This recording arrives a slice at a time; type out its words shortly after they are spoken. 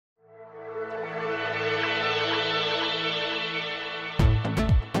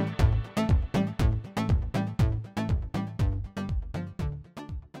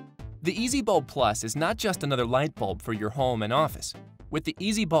The Easybulb Plus is not just another light bulb for your home and office. With the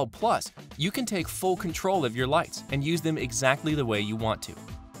Easybulb Plus, you can take full control of your lights and use them exactly the way you want to.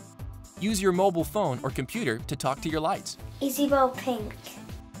 Use your mobile phone or computer to talk to your lights. Easybulb Pink.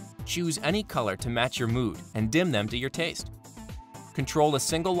 Choose any color to match your mood and dim them to your taste. Control a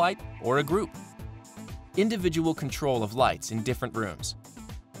single light or a group. Individual control of lights in different rooms.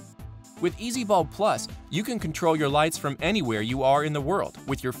 With Easybulb Plus, you can control your lights from anywhere you are in the world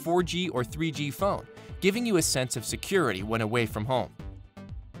with your 4G or 3G phone, giving you a sense of security when away from home.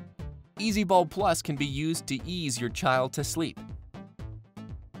 Easybulb Plus can be used to ease your child to sleep.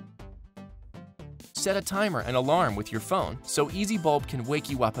 Set a timer and alarm with your phone so Easybulb can wake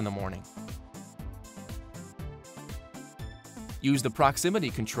you up in the morning. Use the proximity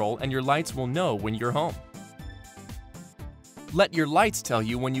control and your lights will know when you're home. Let your lights tell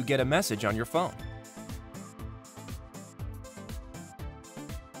you when you get a message on your phone.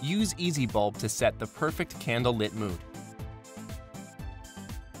 Use Easybulb to set the perfect candle-lit mood.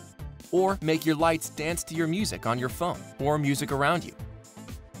 Or make your lights dance to your music on your phone or music around you.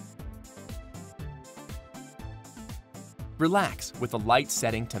 Relax with a light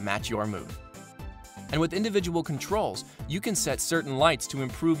setting to match your mood. And with individual controls, you can set certain lights to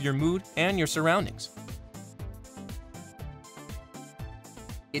improve your mood and your surroundings.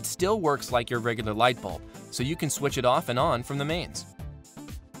 It still works like your regular light bulb, so you can switch it off and on from the mains.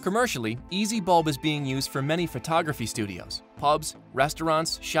 Commercially, Easybulb is being used for many photography studios, pubs,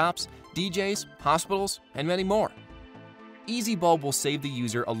 restaurants, shops, DJs, hospitals, and many more. Easybulb will save the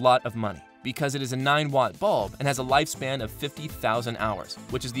user a lot of money because it is a 9-watt bulb and has a lifespan of 50,000 hours,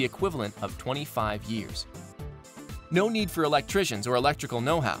 which is the equivalent of 25 years. No need for electricians or electrical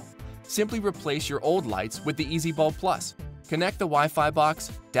know-how. Simply replace your old lights with the Easybulb Plus. Connect the Wi-Fi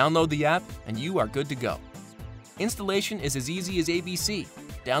box, download the app, and you are good to go. Installation is as easy as ABC.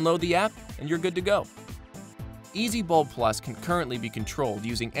 Download the app, and you're good to go. Easybulb Plus can currently be controlled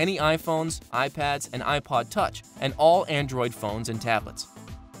using any iPhones, iPads, and iPod Touch, and all Android phones and tablets.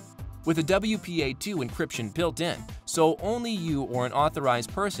 With a WPA2 encryption built in, so only you or an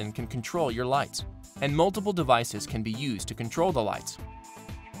authorized person can control your lights, and multiple devices can be used to control the lights.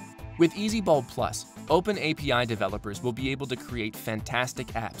 With Easybulb Plus, open API developers will be able to create fantastic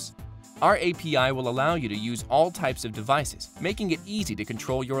apps. Our API will allow you to use all types of devices, making it easy to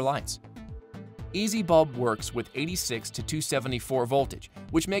control your lights. Easybulb works with 86 to 274 voltage,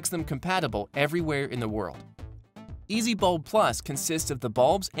 which makes them compatible everywhere in the world. Easybulb Plus consists of the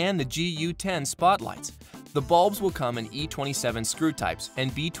bulbs and the GU10 spotlights. The bulbs will come in E27 screw types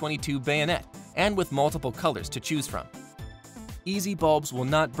and B22 bayonet, and with multiple colors to choose from. Easybulbs will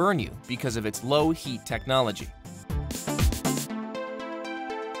not burn you because of its low heat technology.